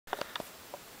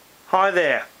Hi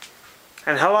there,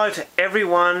 and hello to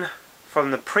everyone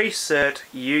from the Pre-Cert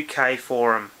UK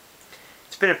forum.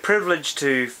 It's been a privilege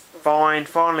to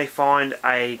finally find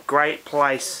a great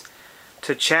place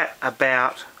to chat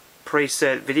about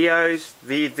Pre-Cert videos,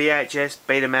 VHS,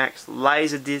 Betamax,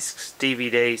 Laserdiscs,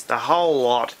 DVDs, the whole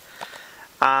lot.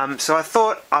 So I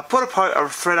thought I'd put a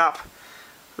thread up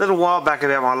a little while back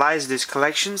about my Laserdisc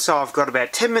collection, so I've got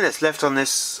about 10 minutes left on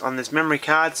this memory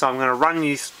card, so I'm going to run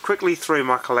you quickly through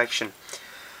my collection.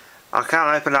 I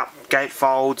can't open up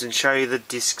gatefolds and show you the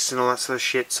discs and all that sort of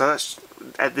shit, so that's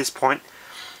at this point.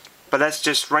 But let's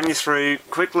just run you through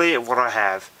quickly of what I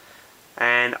have.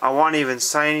 And I won't even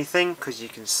say anything because you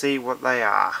can see what they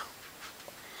are.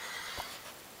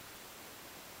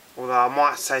 Although I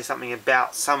might say something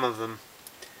about some of them.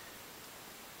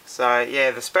 So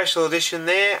yeah, the special edition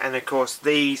there, and of course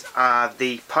these are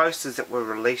the posters that were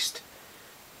released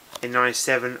in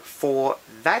 '97 for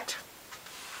that,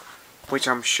 which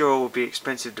I'm sure will be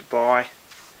expensive to buy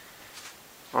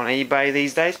on eBay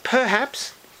these days,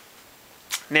 perhaps.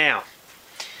 Now,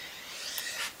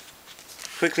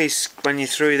 quickly run you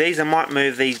through these. I might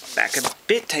move these back a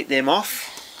bit, take them off.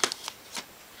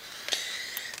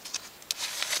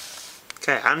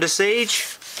 Okay, Under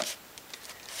Siege,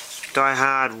 Die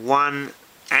Hard 1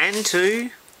 and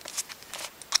 2,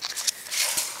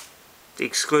 the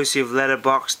exclusive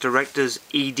letterbox director's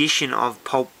edition of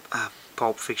Pulp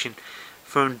Fiction,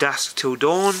 From Dusk Till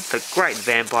Dawn, the great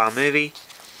vampire movie.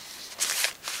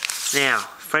 Now,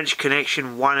 French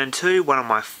Connection 1 and 2, one of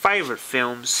my favourite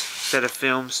set of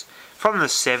films from the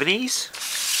 70s.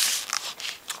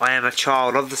 I am a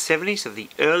child of the 70s, of the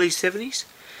early 70s,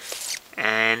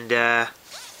 and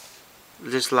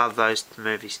just love those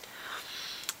movies.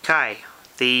 Okay,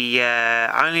 the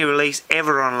only release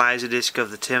ever on Laserdisc of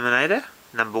the Terminator,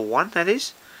 #1 that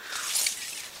is.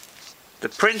 The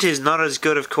print is not as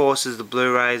good, of course, as the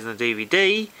Blu-rays and the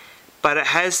DVD, but it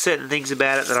has certain things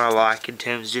about it that I like in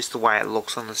terms of just the way it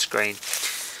looks on the screen.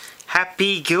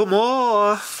 Happy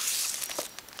Gilmore!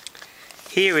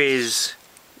 Here is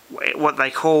what they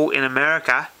call in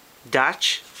America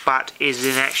Dutch, but is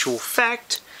in actual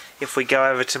fact, if we go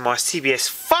over to my CBS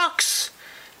Fox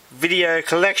video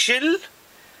collection,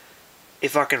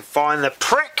 if I can find the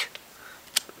prick,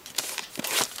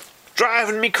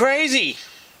 driving me crazy.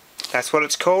 That's what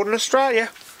it's called in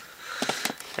Australia.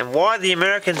 And why the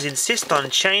Americans insist on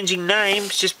changing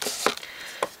names,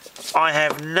 I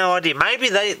have no idea. Maybe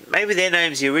their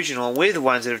name's the original and we're the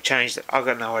ones that have changed it. I've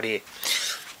got no idea.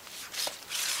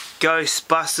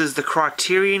 Ghostbusters, the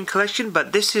Criterion Collection,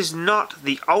 but this is not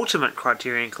the ultimate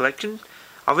Criterion Collection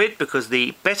of it, because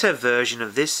the better version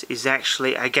of this is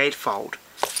actually a gatefold,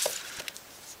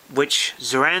 which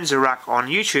Zoran Zarak on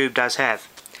YouTube does have.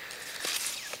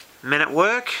 Men at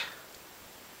Work,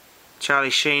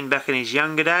 Charlie Sheen back in his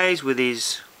younger days with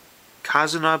his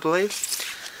cousin, I believe.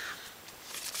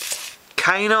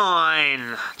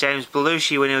 K9, James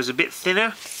Belushi when he was a bit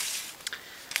thinner.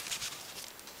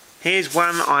 Here's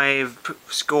one I've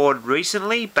scored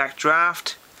recently,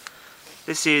 Backdraft.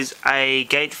 This is a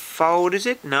gatefold, is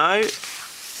it? No.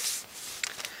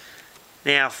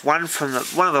 Now, one of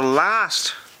the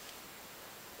latest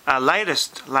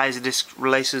Laserdisc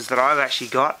releases that I've actually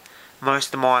got,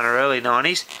 most of mine are early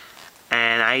 90s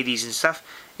and 80s and stuff,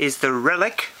 is The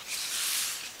Relic,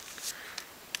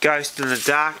 Ghost in the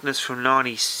Darkness from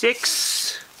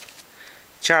 96,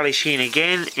 Charlie Sheen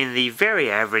again in the very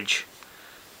average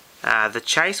The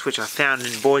Chase, which I found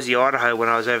in Boise, Idaho when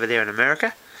I was over there in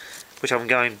America, which I'm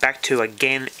going back to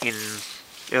again in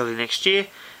early next year.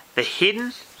 The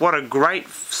Hidden, what a great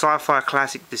sci-fi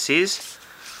classic this is.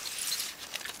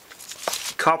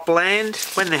 Copland,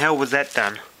 when the hell was that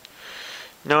done?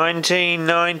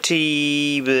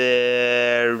 1990,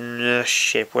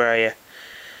 shit, where are you?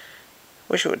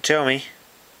 Wish it would tell me.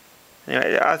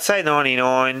 Anyway, I'd say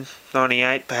 99,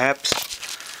 98 perhaps.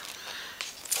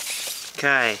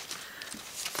 Okay.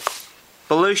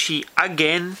 Belushi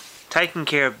again, Taking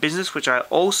Care of Business, which I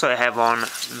also have on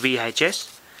VHS.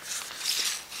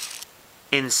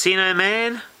 Encino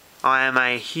Man, I am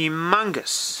a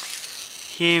humongous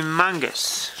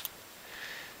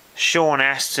Sean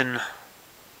Astin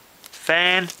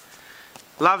fan.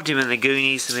 Loved him in the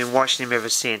Goonies and been watching him ever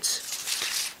since.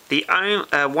 The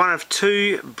one of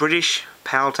two British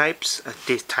PAL tapes,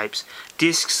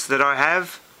 discs that I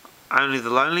have, Only the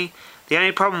Lonely. The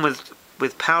only problem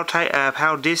with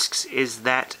PAL discs is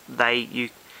that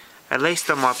at least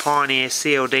on my Pioneer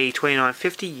CLD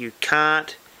 2950, you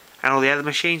can't, and all the other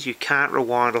machines, you can't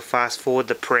rewind or fast forward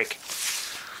the prick.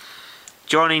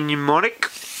 Johnny Mnemonic,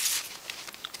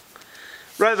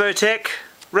 Robotech,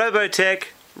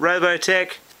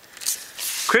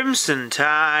 Crimson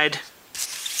Tide,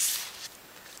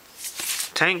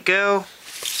 Tank Girl,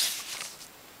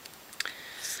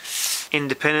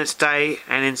 Independence Day,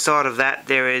 and inside of that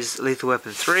there is Lethal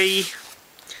Weapon 3,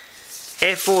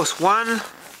 Air Force One,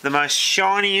 the most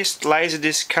shiniest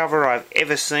Laserdisc cover I've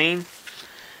ever seen.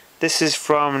 This is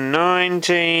from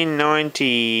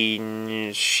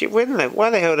 1990. Shit, why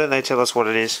the hell don't they tell us what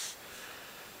it is?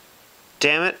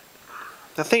 Damn it.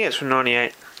 I think it's from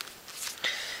 98.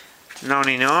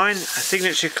 99. A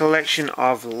signature collection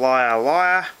of Liar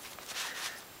Liar.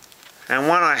 And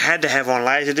one I had to have on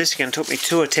Laserdisc, and it took me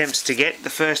 2 attempts to get.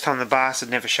 The first time the bastard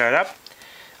never showed up.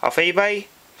 Off eBay,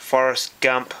 Forrest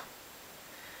Gump.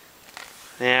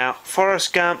 Now,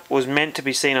 Forrest Gump was meant to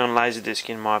be seen on Laserdisc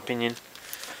in my opinion.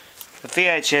 The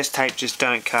VHS tape just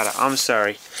don't cut it. I'm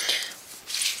sorry.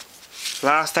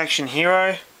 Last Action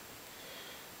Hero.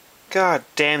 God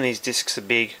damn, these discs are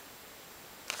big.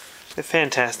 They're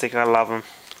fantastic. I love them.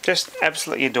 Just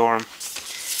absolutely adore them.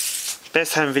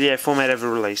 Best home video format ever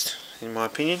released, in my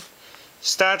opinion.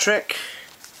 Star Trek.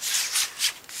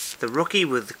 The Rookie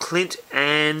with Clint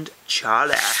and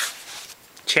Charlie.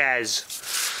 Chaz.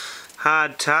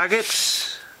 Hard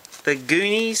Targets. The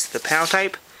Goonies. The Power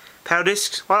Tape. Power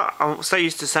Discs. Well, I'm so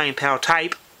used to saying Power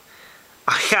Tape,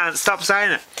 I can't stop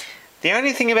saying it. The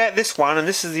only thing about this one, and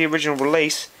this is the original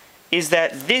release, is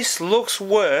that this looks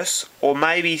worse, or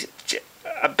maybe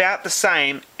about the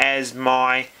same as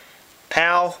my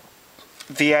PAL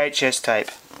VHS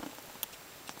tape.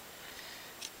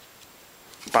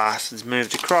 Bastard's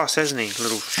moved across, hasn't he?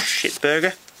 Little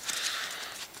shitburger.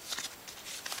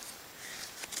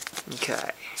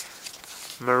 Okay.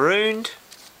 Marooned.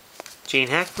 Gene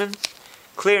Hackman.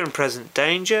 Clear and Present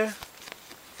Danger.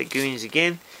 The Goonies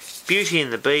again. Beauty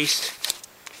and the Beast.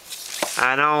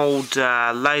 An old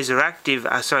Laser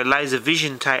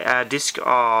Vision disc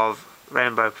of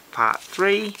Rambo Part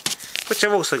 3, which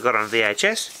I've also got on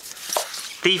VHS.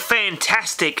 The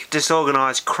fantastic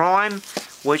Disorganized Crime,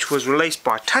 which was released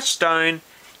by Touchstone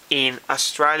in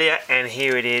Australia, and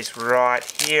here it is right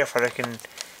here, if I can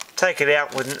take it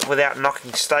out without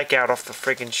knocking steak out off the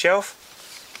freaking shelf.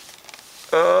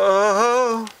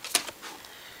 Oh,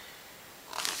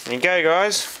 there you go,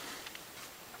 guys.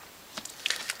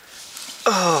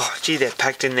 Oh, gee, they're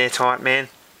packed in there tight, man.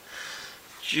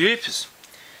 Jeepers.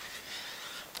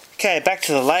 Okay, back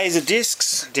to the laser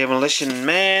discs. Demolition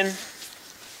Man.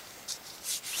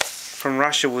 From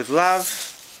Russia with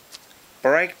Love.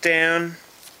 Breakdown.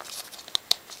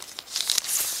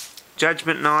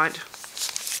 Judgment Night.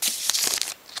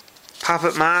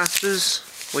 Puppet Masters,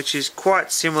 which is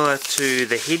quite similar to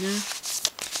The Hidden,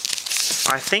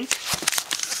 I think.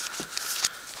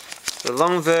 The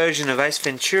long version of Ace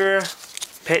Ventura.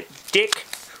 Pet Dick.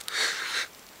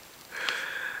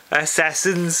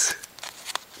 Assassins.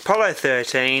 Apollo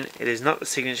 13. It is not the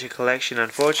signature collection,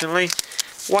 unfortunately.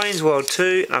 Wayne's World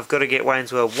 2. I've got to get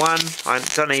Wayne's World 1.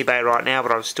 It's on eBay right now,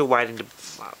 but I'm still waiting to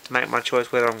make my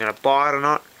choice whether I'm going to buy it or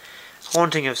not.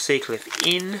 Haunting of Seacliff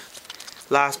Inn.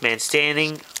 Last Man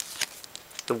Standing.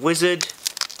 The Wizard.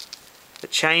 The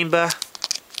Chamber.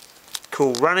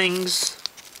 Cool Runnings.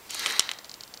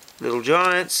 Little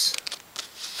Giants.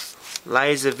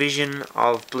 Laser Vision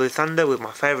of Blue Thunder with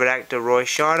my favourite actor Roy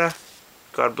Scheider.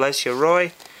 God bless you,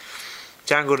 Roy.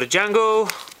 Jungle to Jungle.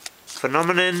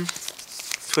 Phenomenon.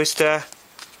 Twister.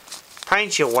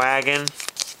 Paint Your Wagon.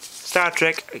 Star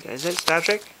Trek. Okay, is that Star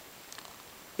Trek?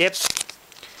 Yep.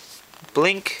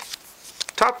 Blink.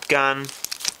 Top Gun.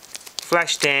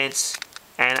 Flashdance.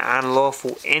 And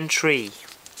Unlawful Entry.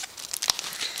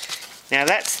 Now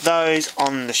that's those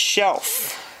on the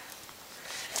shelf.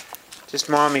 Just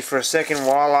mind me for a second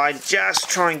while I just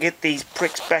try and get these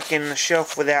pricks back in the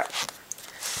shelf without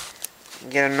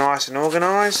get them nice and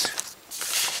organised.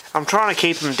 I'm trying to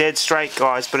keep them dead straight,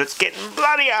 guys, but it's getting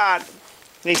bloody hard.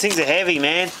 These things are heavy,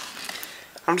 man.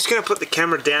 I'm just going to put the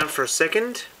camera down for a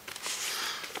second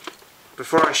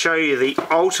before I show you the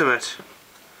ultimate.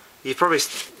 You probably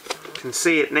can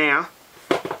see it now.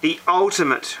 The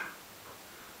ultimate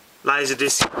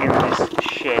Laserdisc in this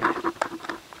shed,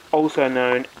 also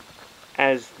known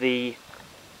as the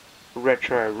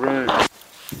Retro Room.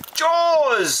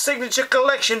 Jaws! Signature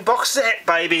Collection box set,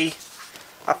 baby!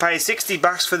 I paid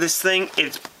 $60 for this thing.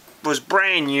 It was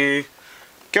brand new.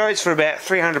 Goes for about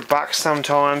 $300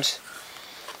 sometimes.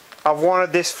 I've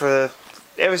wanted this for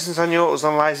ever since I knew it was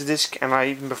on Laserdisc, and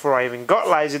even before I even got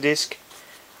Laserdisc,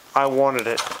 I wanted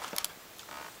it.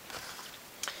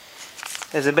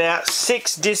 There's about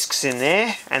 6 discs in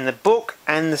there, and the book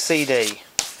and the CD.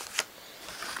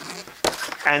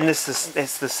 And it's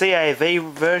the CAV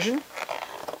version.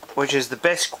 which is the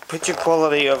best picture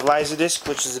quality of Laserdisc,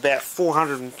 which is about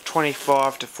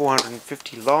 425 to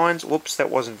 450 lines. Whoops, that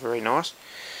wasn't very nice.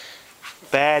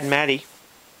 Bad Matty.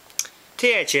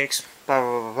 THX, blah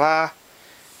blah blah blah.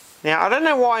 Now, I don't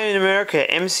know why in America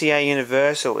MCA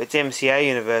Universal, it's MCA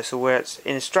Universal, where it's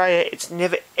in Australia it's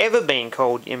never ever been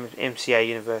called MCA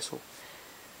Universal.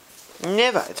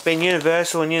 Never. It's been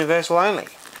Universal and Universal only.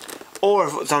 Or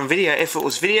if it was on video, if it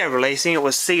was video releasing, it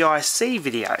was CIC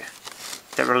Video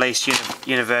that released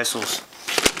Universals.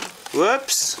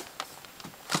 Whoops.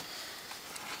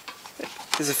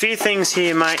 There's a few things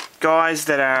here, mate, guys,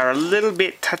 that are a little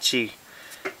bit touchy.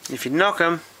 If you knock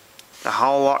them, the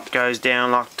whole lot goes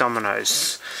down like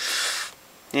dominoes.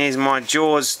 Here's my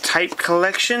Jaws tape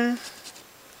collection.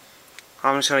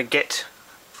 I'm just going to get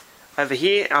over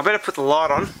here. I better put the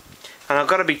light on, and I've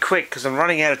got to be quick because I'm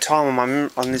running out of time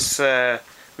on this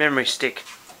memory stick.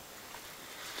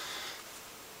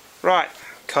 Right,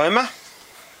 Coma,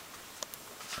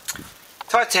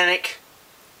 Titanic,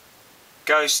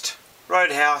 Ghost,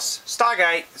 Roadhouse,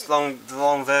 Stargate, it's the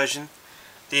long version.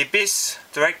 The Abyss,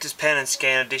 Director's Pen and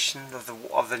Scan edition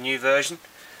of the new version.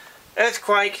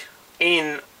 Earthquake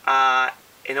in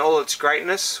all its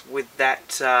greatness, with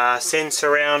that Send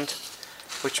Surround,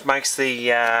 which makes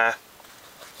the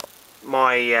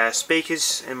my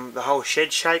speakers and the whole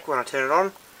shed shake when I turn it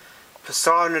on.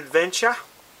 Poseidon Adventure,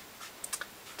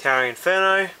 Towering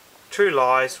Inferno, True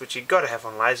Lies, which you've got to have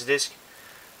on Laserdisc,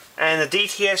 and the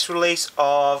DTS release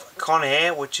of Con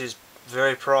Air, which is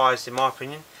very prized in my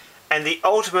opinion. And the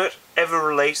ultimate ever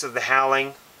release of The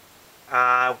Howling,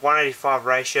 185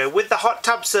 ratio with the hot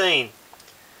tub scene.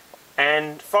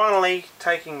 And finally,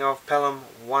 taking off Pelham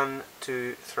 1,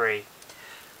 2, 3.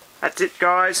 That's it,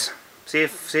 guys. See you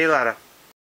later.